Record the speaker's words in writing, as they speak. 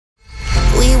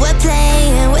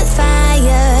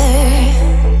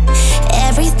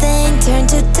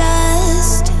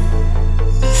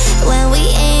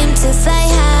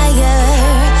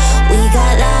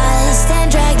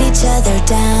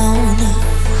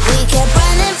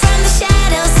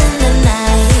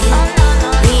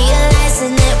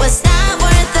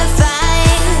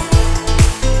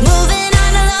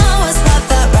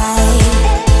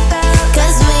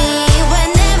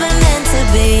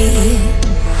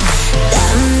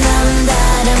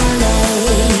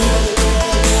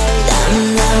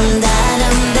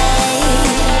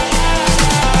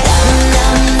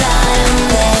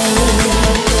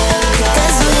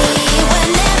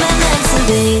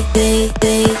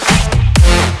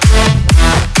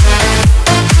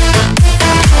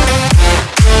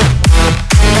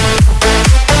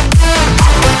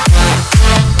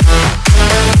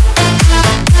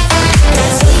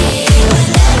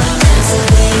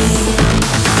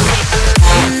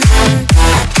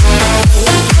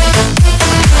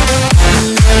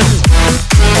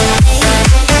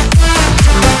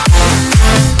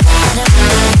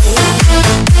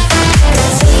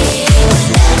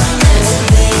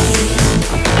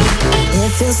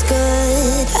feels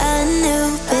good, a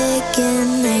new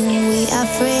beginning. We are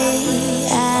free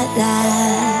at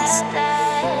last,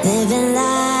 living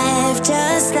life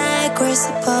just like we're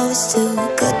supposed to.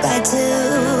 Goodbye to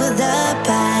the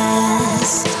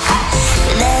past,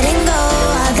 letting go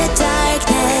of the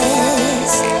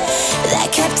darkness that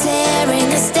kept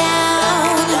tearing us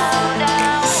down.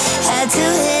 Had to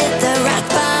hit the rock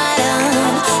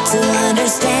bottom to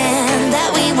understand that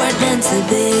we weren't meant to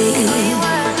be.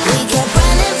 We kept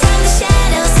running from the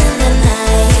shadows in the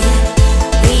night,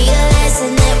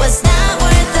 realizing it was not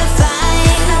worth the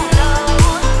fight.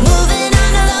 Moving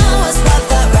on alone was what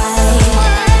felt right,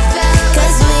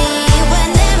 'cause we were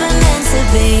never meant to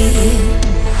be.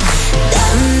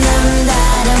 Dum dum da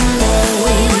dum day,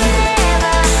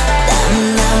 dum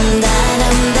dum da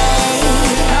dum day,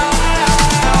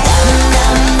 dum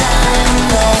dum da dum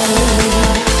day,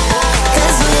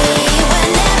 'cause we were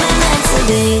never meant to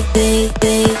be.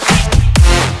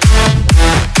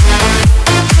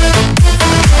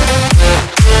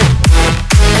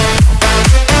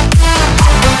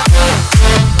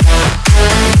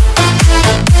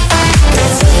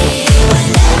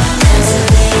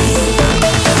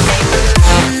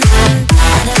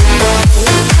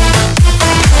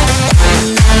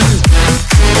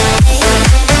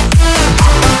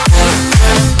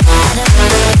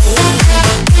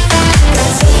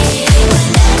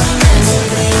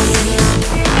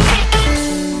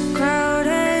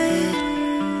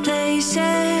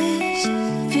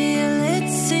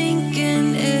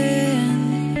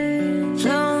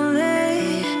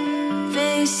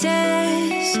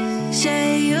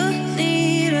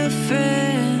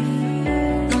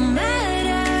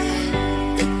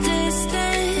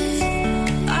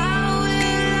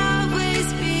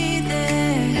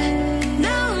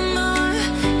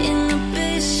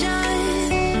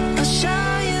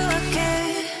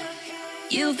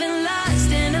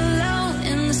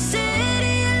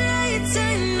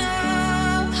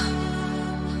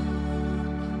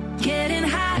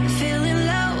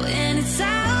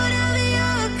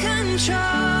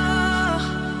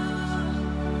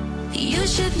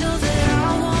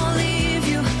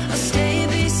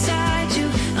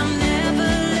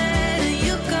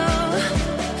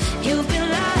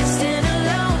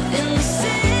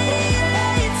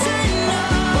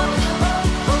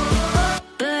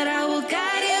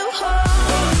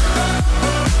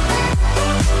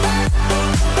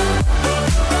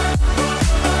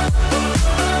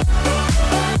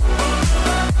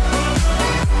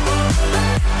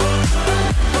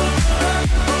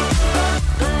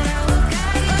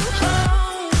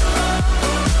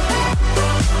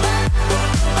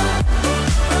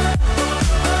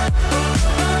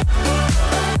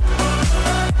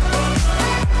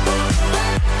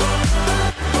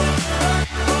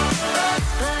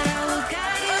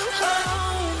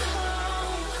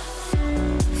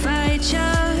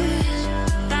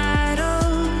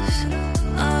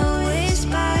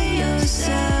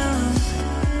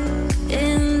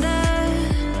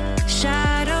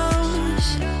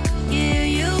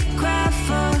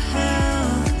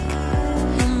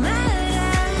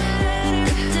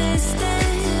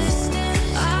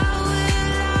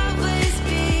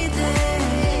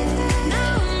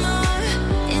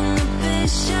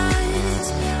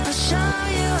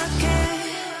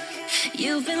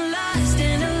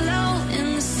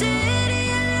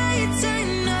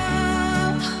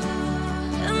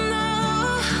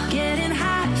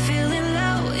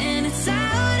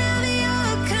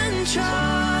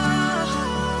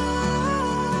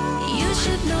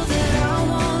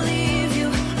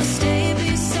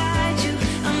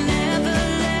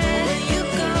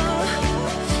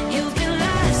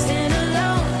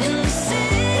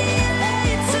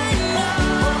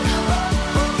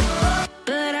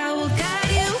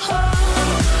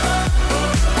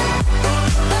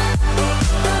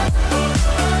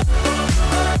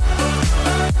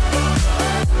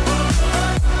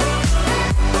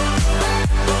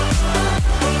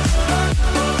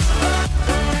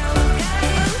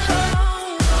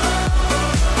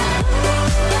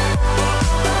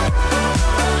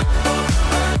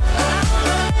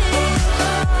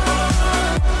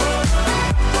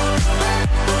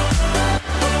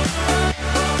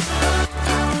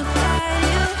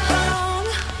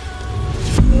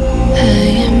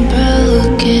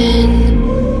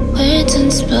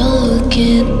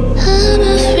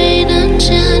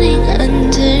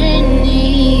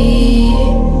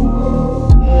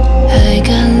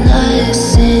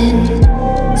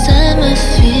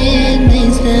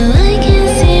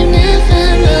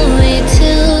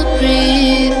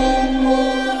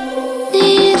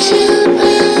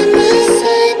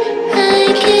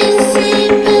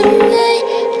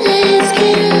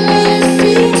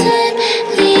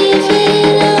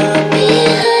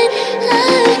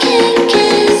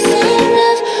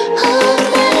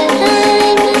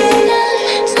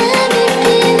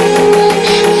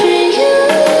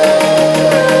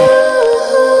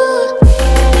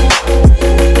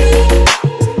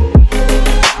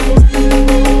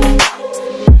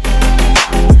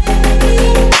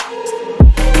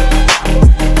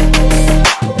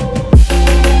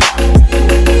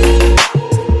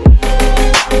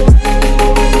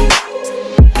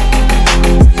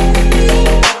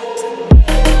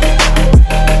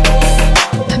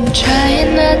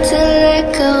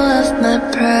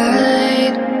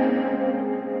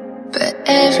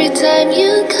 every time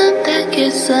you come back,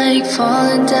 it's like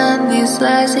falling down these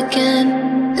lies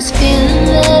again. This feeling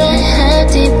that I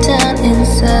have deep down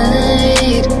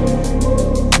inside,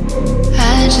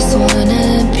 I just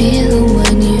wanna be the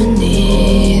one you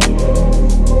need.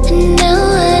 And now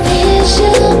I need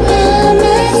you by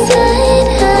my side.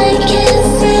 I can't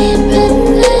sleep at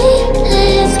night. I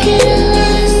just get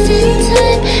lost in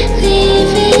time,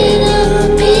 leave it all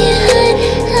behind.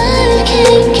 I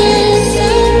can't get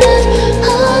enough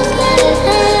of that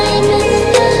I'm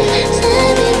enough. Let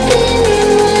me be the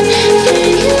one for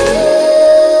you.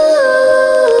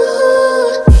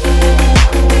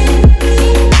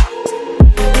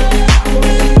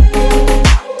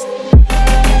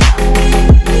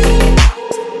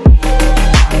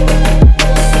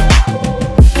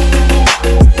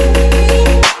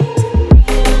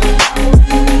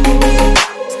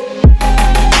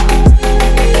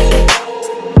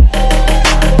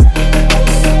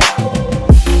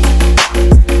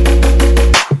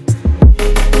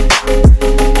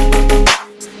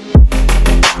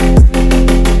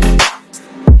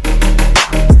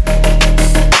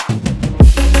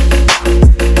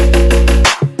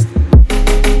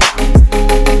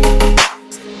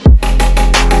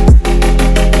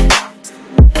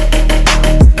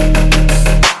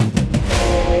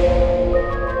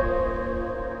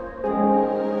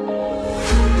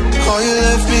 All you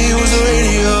left me was a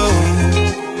radio,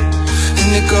 and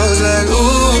it goes like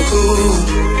ooh, ooh,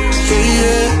 yeah,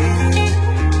 yeah.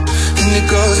 And it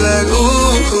goes like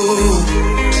ooh, ooh,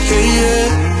 yeah, yeah.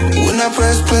 When I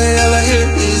press play, all I hear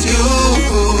is you,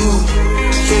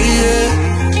 yeah, yeah.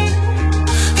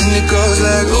 And it goes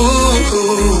like ooh,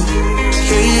 ooh,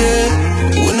 yeah, yeah.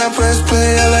 When I press play,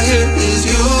 all I hear is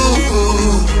you,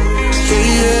 yeah,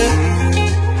 yeah.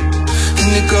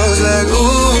 And it goes like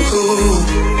ooh, ooh,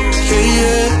 yeah,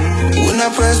 yeah. When I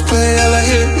press play, all I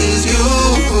hear is you,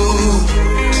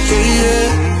 yeah, yeah.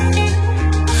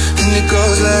 And it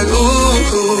goes like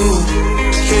ooh, ooh,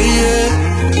 yeah, yeah.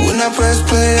 When I press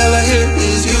play, all I hear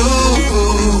is you.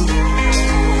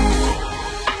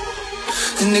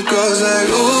 And it goes like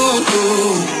ooh,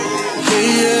 ooh, yeah,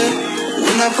 yeah.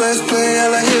 When I press play,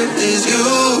 all I hear is you.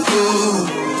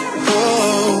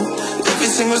 Oh, every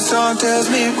single song tells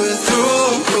me we're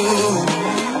through,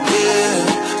 yeah.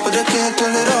 But I can't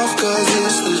turn it off cause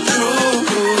it's the truth.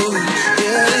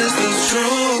 Yeah, it's the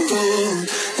truth.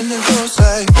 And it goes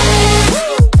like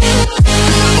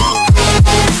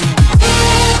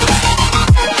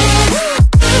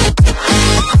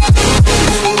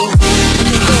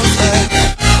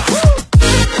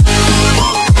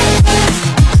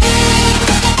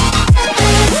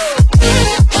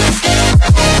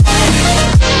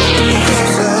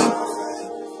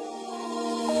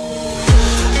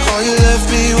all you left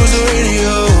me was a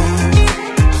radio,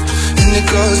 and it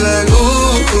goes like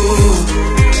ooh, ooh,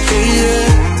 yeah, yeah.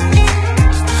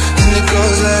 And it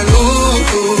goes like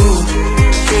ooh, ooh,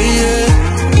 yeah, yeah.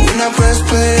 When I press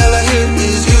play, all I hear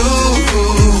is you.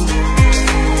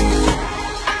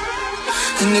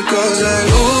 And it goes like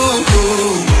ooh,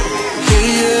 ooh, yeah,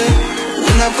 yeah.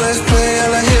 When I press play,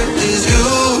 all I hear is you.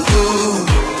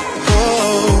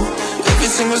 Oh, every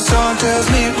single song tells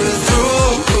me we're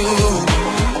through,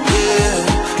 yeah.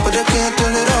 But I can't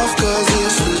turn it off cause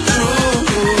it's the truth.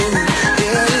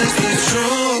 Yeah, it's the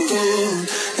truth.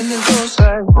 And it goes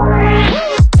like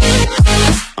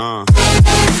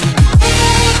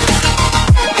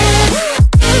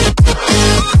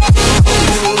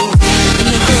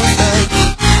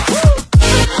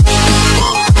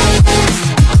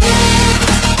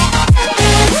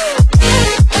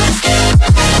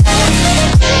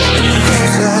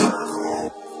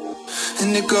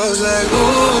and it goes like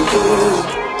ooh, ooh,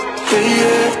 yeah,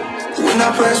 yeah. When I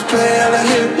press play, all I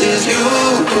hear is you.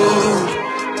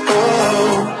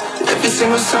 Oh, every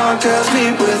single song tells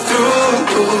me we're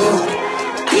through,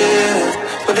 yeah.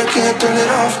 But I can't turn it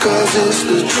off cause it's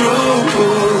the truth.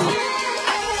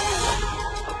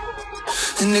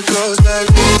 And it goes like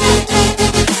ooh.